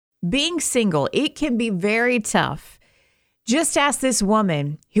being single, it can be very tough. Just ask this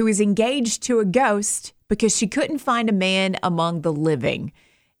woman who is engaged to a ghost because she couldn't find a man among the living.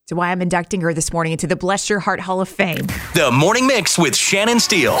 That's why I'm inducting her this morning into the Bless Your Heart Hall of Fame. The Morning Mix with Shannon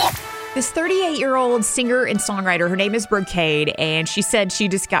Steele. This 38-year-old singer and songwriter, her name is Brocade, and she said she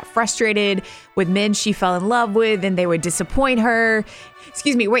just got frustrated with men she fell in love with and they would disappoint her.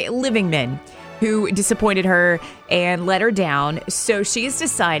 Living men who disappointed her and let her down. So she's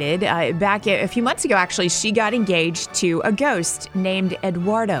decided, back a few months ago, actually, she got engaged to a ghost named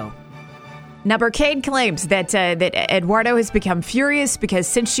Eduardo. Now, Brocade claims that Eduardo has become furious because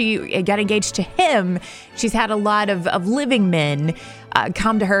since she got engaged to him, she's had a lot of living men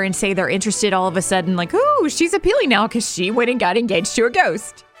come to her and say they're interested all of a sudden, like, ooh, she's appealing now because she went and got engaged to a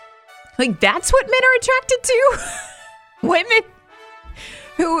ghost. Like, that's what men are attracted to? Women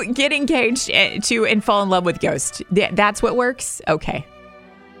who get engaged to and fall in love with ghosts. That's what works? Okay.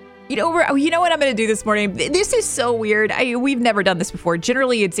 You know what I'm going to do this morning? This is so weird. We've never done this before.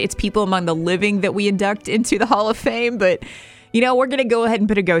 Generally, it's people among the living that we induct into the Hall of Fame. But, we're going to go ahead and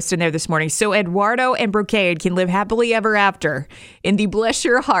put a ghost in there this morning. So Eduardo and Brocade can live happily ever after in the Bless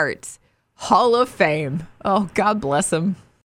Your Heart Hall of Fame. Oh, God bless them.